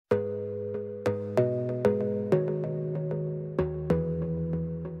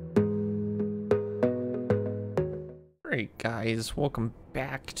Alright guys, welcome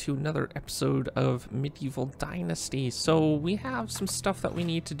back to another episode of Medieval Dynasty. So we have some stuff that we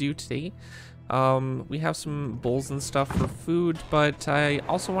need to do today. We have some bowls and stuff for food, but I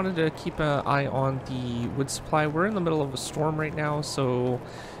also wanted to keep an eye on the wood supply. We're in the middle of a storm right now, so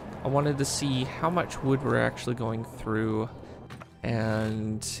I wanted to see how much wood we're actually going through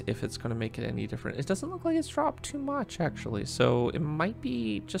and if it's going to make it any different. It doesn't look like it's dropped too much actually, so it might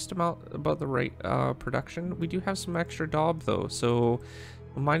be just about the right production. We do have some extra daub though, so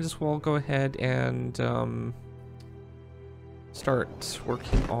we might as well go ahead and start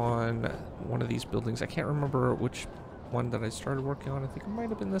working on one of these buildings. I can't remember which one that I started working on. I think it might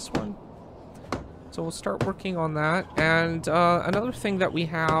have been this one. So we'll start working on that. And another thing that we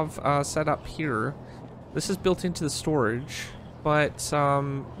have set up here, this is built into the storage, but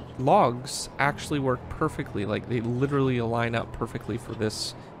logs actually work perfectly. Like, they literally line up perfectly for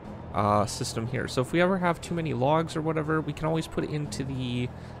this system here. So if we ever have too many logs or whatever, we can always put it into the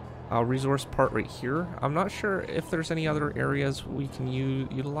resource part right here. I'm not sure if there's any other areas we can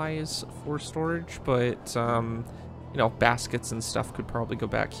utilize for storage, but you know, baskets and stuff could probably go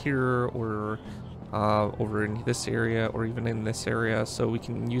back here, or over in this area, or even in this area, so we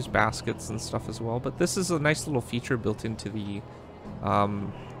can use baskets and stuff as well. But this is a nice little feature built into the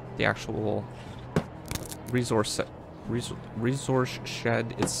actual resource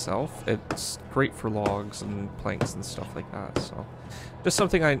shed itself. It's great for logs and planks and stuff like that. So just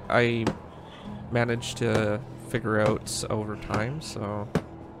something I managed to figure out over time. So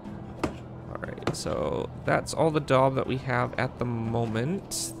alright, so that's all the daub that we have at the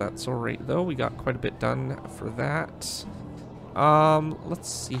moment. That's alright though, we got quite a bit done for that. Let's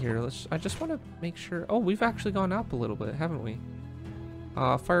see here. I just want to make sure. Oh, we've actually gone up a little bit, haven't we?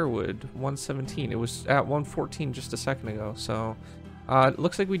 Firewood 117. It was at 114 just a second ago. So it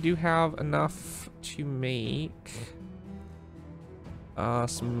looks like we do have enough to make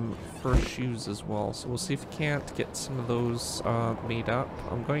some fur shoes as well. So we'll see if we can't get some of those made up.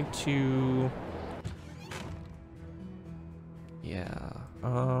 I'm going to, yeah,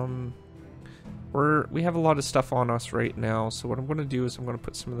 we have a lot of stuff on us right now, so what I'm going to do is I'm going to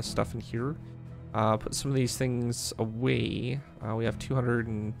put some of the stuff in here, put some of these things away. We have 200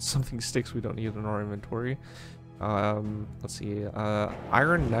 and something sticks we don't need in our inventory. Let's see,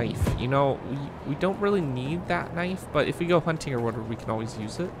 iron knife. You know, we don't really need that knife, but if we go hunting or whatever, we can always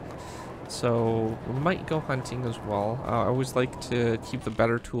use it. So we might go hunting as well. I always like to keep the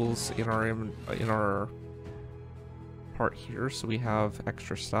better tools in our part here, so we have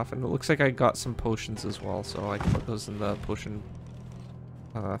extra stuff. And it looks like I got some potions as well, so I can put those in the potion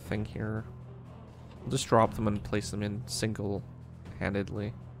thing here. I'll just drop them and place them in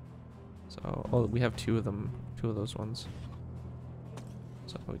single-handedly. So, oh, we have two of those ones.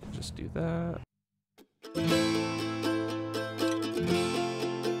 So we can just do that.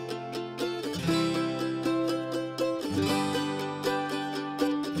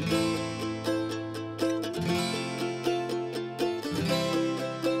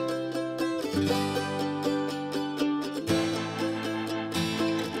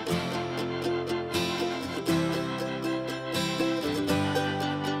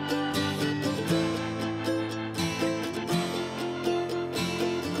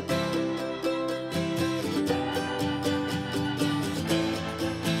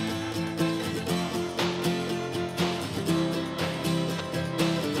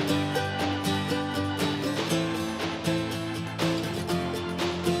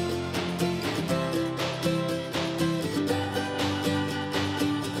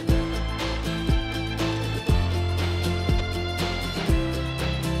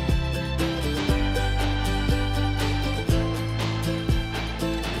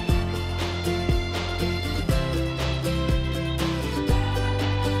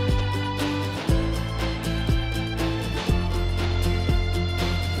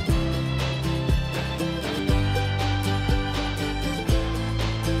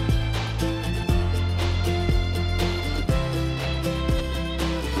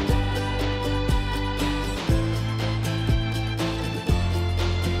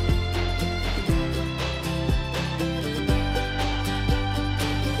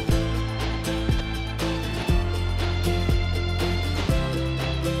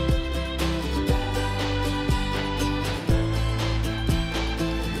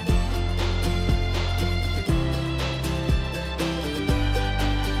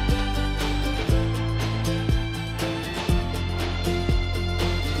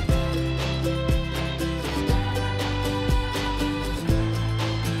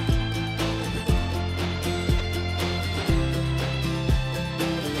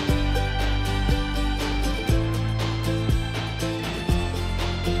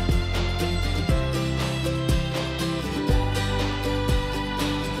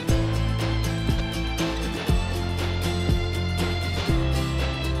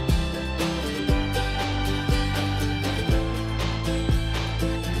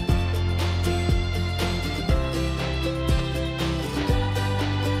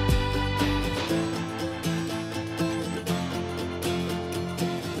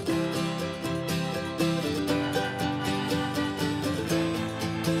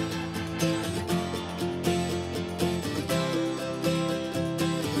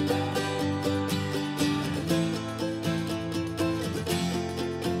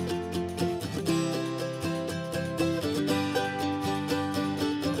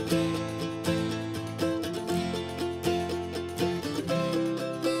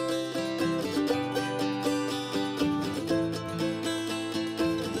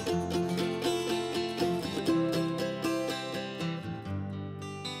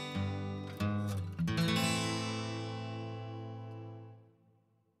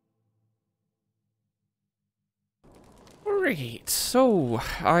 Alright, so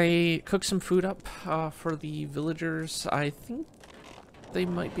I cooked some food up for the villagers. I think they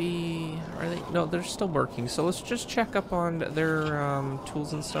might be, are they? No, they're still working. So let's just check up on their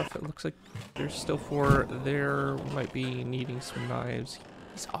tools and stuff. It looks like there's still 4 there. Might be needing some knives.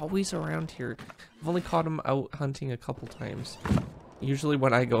 He's always around here. I've only caught him out hunting a couple times. Usually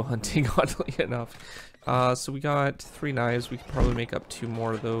when I go hunting, oddly enough. So we got 3 knives. We could probably make up 2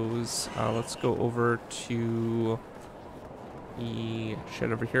 more of those. Let's go over to the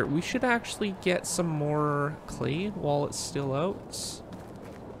shed over here. We should actually get some more clay while it's still out.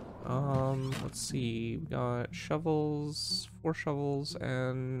 Let's see. We got shovels, 4 shovels,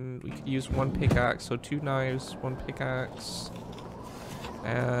 and we could use 1 pickaxe. So 2 knives, 1 pickaxe,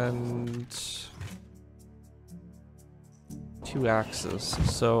 and 2 axes.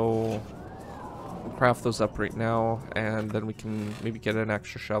 So we'll craft those up right now, and then we can maybe get an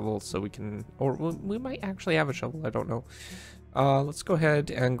extra shovel so we can, or we might actually have a shovel, I don't know. Let's go ahead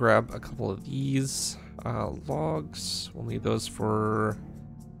and grab a couple of these logs. We'll need those for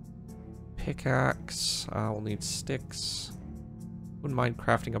pickaxe. We'll need sticks. Wouldn't mind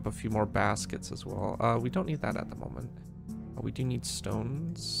crafting up a few more baskets as well. We don't need that at the moment. We do need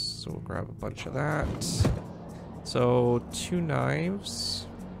stones, so we'll grab a bunch of that. So 2 knives.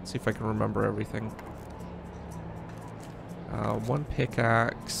 Let's see if I can remember everything. 1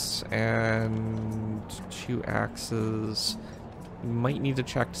 pickaxe and 2 axes. We might need to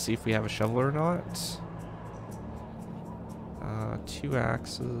check to see if we have a shovel or not. 2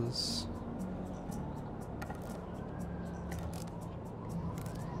 axes.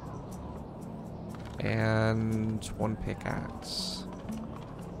 And 1 pickaxe.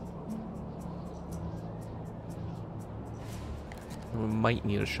 We might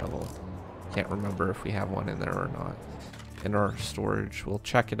need a shovel. Can't remember if we have one in there or not. In our storage. We'll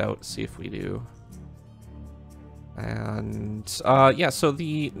check it out, see if we do. And yeah, so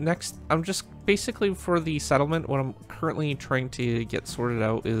the next, I'm just basically for the settlement, what I'm currently trying to get sorted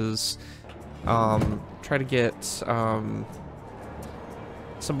out is try to get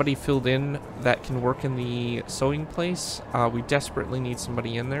somebody filled in that can work in the sewing place. We desperately need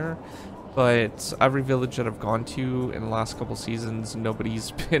somebody in there, but every village that I've gone to in the last couple seasons,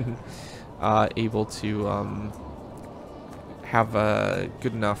 nobody's been able to have a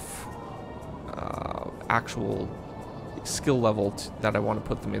good enough actual skill level that I want to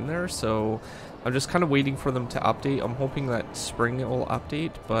put them in there. So I'm just kind of waiting for them to update. I'm hoping that spring it will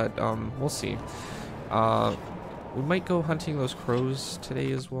update, but we'll see. We might go hunting those crows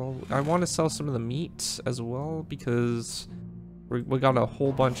today as well. I want to sell some of the meat as well because we got a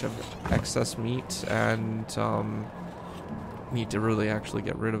whole bunch of excess meat and need to really actually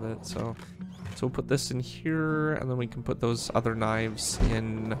get rid of it. So we'll put this in here, and then we can put those other knives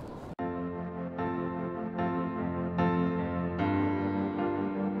in.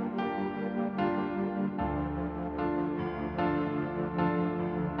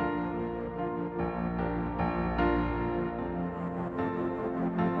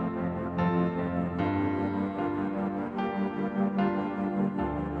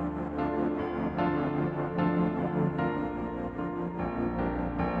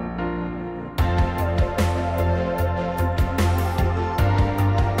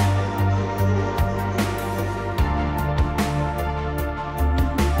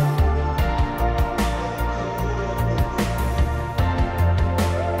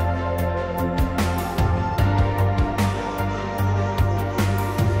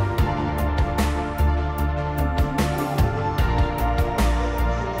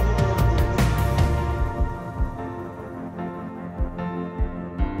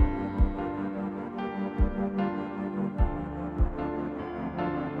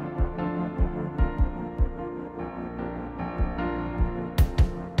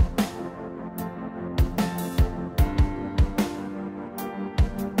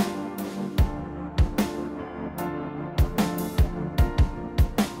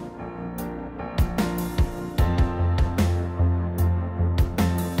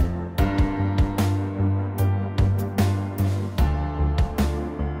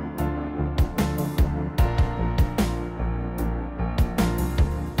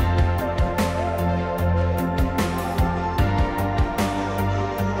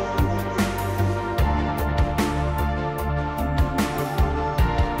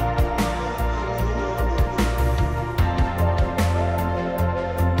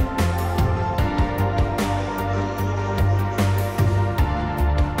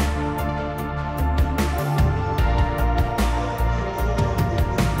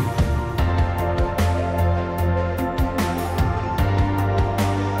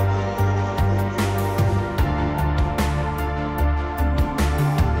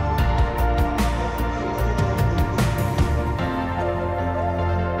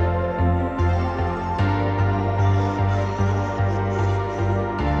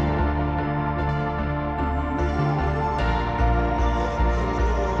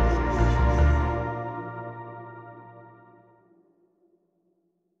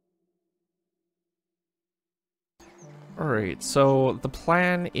 Alright, so the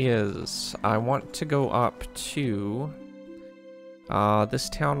plan is I want to go up to this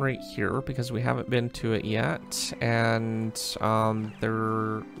town right here because we haven't been to it yet, and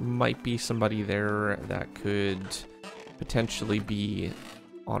there might be somebody there that could potentially be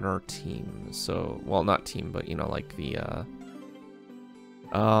on our team. So, well, not team, but you know, like the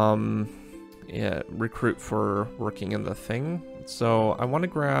yeah, recruit for working in the thing. So I want to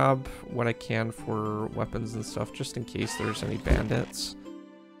grab what I can for weapons and stuff just in case there's any bandits.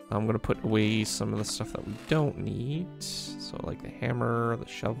 I'm gonna put away some of the stuff that we don't need. So like the hammer, the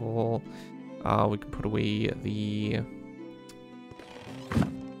shovel. We can put away the...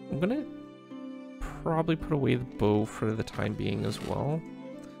 I'm gonna probably put away the bow for the time being as well.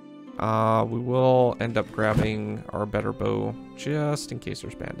 We will end up grabbing our better bow just in case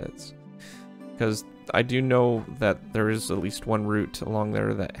there's bandits. Because I do know that there is at least one route along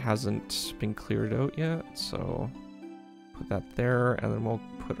there that hasn't been cleared out yet. So put that there, and then we'll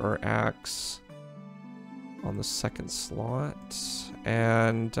put our axe on the second slot.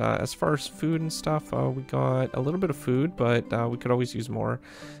 And as far as food and stuff, we got a little bit of food, but we could always use more.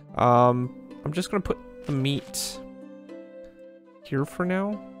 I'm just gonna put the meat here for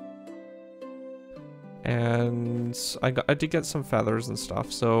now. And I did get some feathers and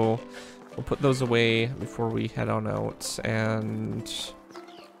stuff, so we'll put those away before we head on out. And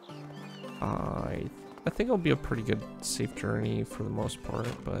I think it'll be a pretty good safe journey for the most part,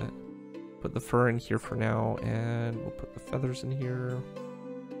 but put the fur in here for now, and we'll put the feathers in here.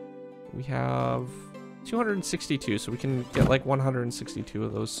 We have 262, so we can get like 162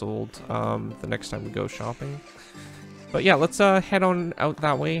 of those sold the next time we go shopping. But yeah, let's head on out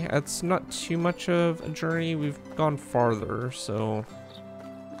that way. It's not too much of a journey. We've gone farther, so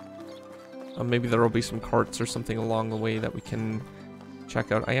maybe there will be some carts or something along the way that we can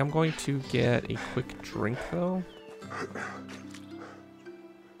check out. I am going to get a quick drink though,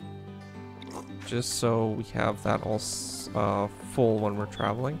 just so we have that all full when we're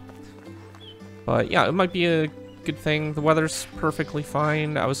traveling. But yeah, it might be a good thing. The weather's perfectly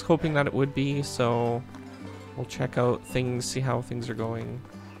fine. I was hoping that it would be, so we'll check out things, see how things are going.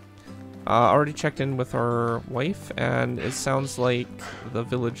 Already checked in with our wife, and it sounds like the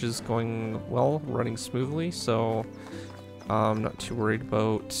village is going well, running smoothly, so I'm not too worried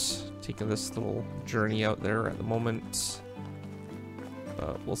about taking this little journey out there at the moment.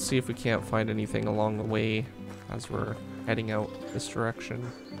 We'll see if we can't find anything along the way as we're heading out this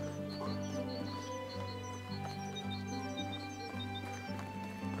direction.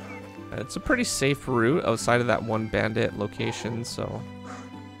 It's a pretty safe route outside of that one bandit location, so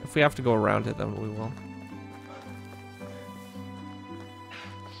if we have to go around it, then we will.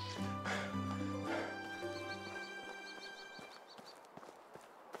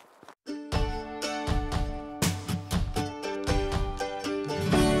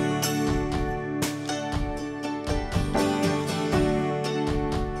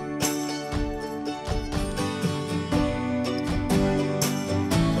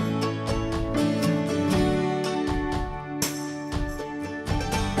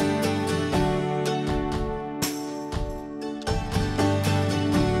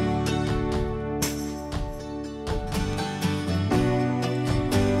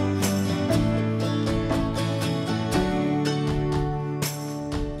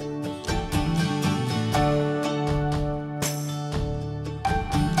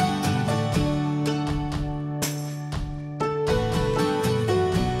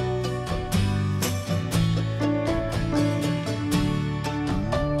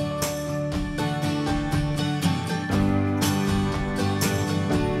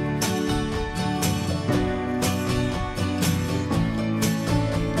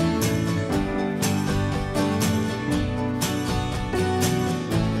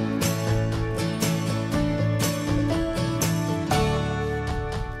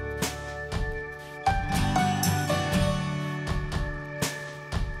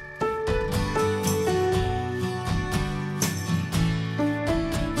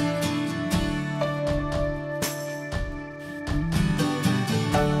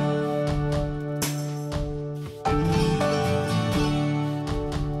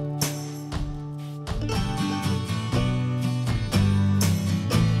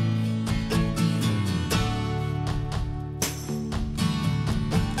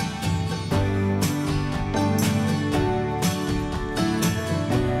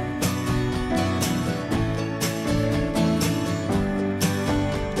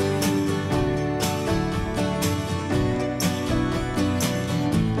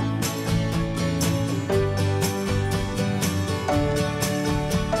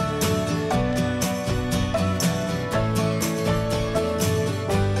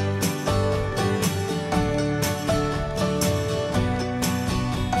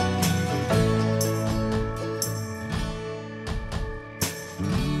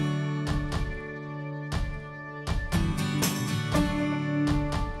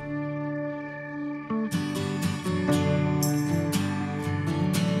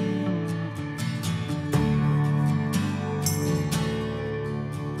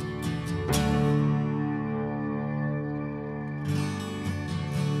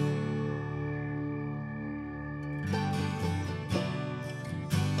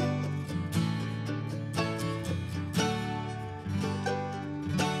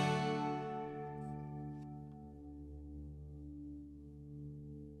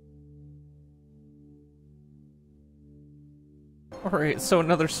 Alright, so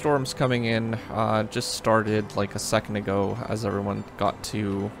another storm's coming in. Just started like a second ago as everyone got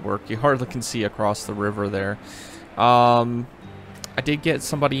to work. You hardly can see across the river there. I did get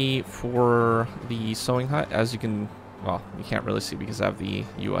somebody for the sewing hut, as you can, well, you can't really see because I have the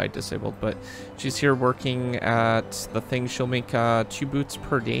UI disabled, but she's here working at the thing. She'll make 2 boots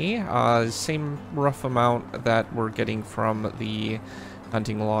per day, same rough amount that we're getting from the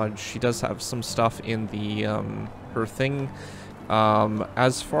hunting lodge. She does have some stuff in the her thing.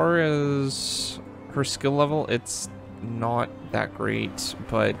 As far as her skill level, it's not that great,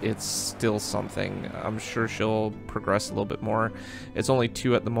 but it's still something. I'm sure she'll progress a little bit more. It's only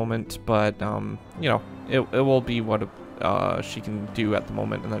 2 at the moment, but you know, it will be what she can do at the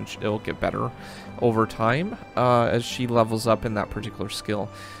moment, and then it'll get better over time as she levels up in that particular skill.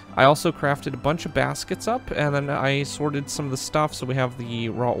 I also crafted a bunch of baskets up, and then I sorted some of the stuff. So we have the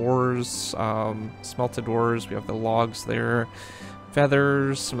raw ores, smelted ores, we have the logs there,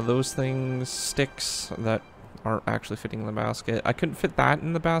 feathers, some of those things, sticks that aren't actually fitting in the basket. I couldn't fit that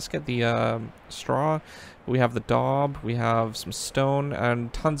in the basket, the straw. We have the daub, we have some stone,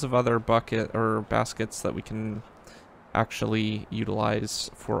 and tons of other baskets that we can actually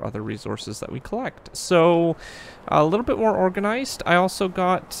utilize for other resources that we collect. So a little bit more organized. I also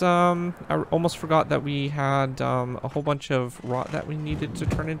got I almost forgot that we had a whole bunch of rot that we needed to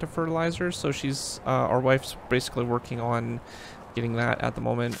turn into fertilizer. So she's our wife's basically working on getting that at the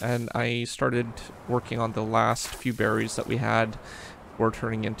moment, and I started working on the last few berries that we had. We're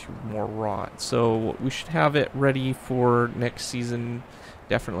turning into more rot, so we should have it ready for next season.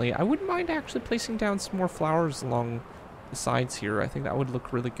 Definitely. I wouldn't mind actually placing down some more flowers along the sides here. I think that would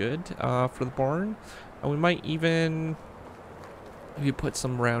look really good for the barn. And we might even maybe put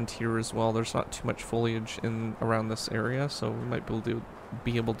some around here as well. There's not too much foliage in around this area, so we might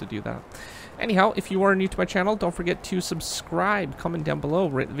be able to do that. Anyhow, if you are new to my channel, don't forget to subscribe, comment down below,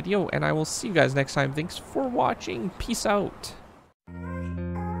 rate the video, and I will see you guys next time. Thanks for watching. Peace out.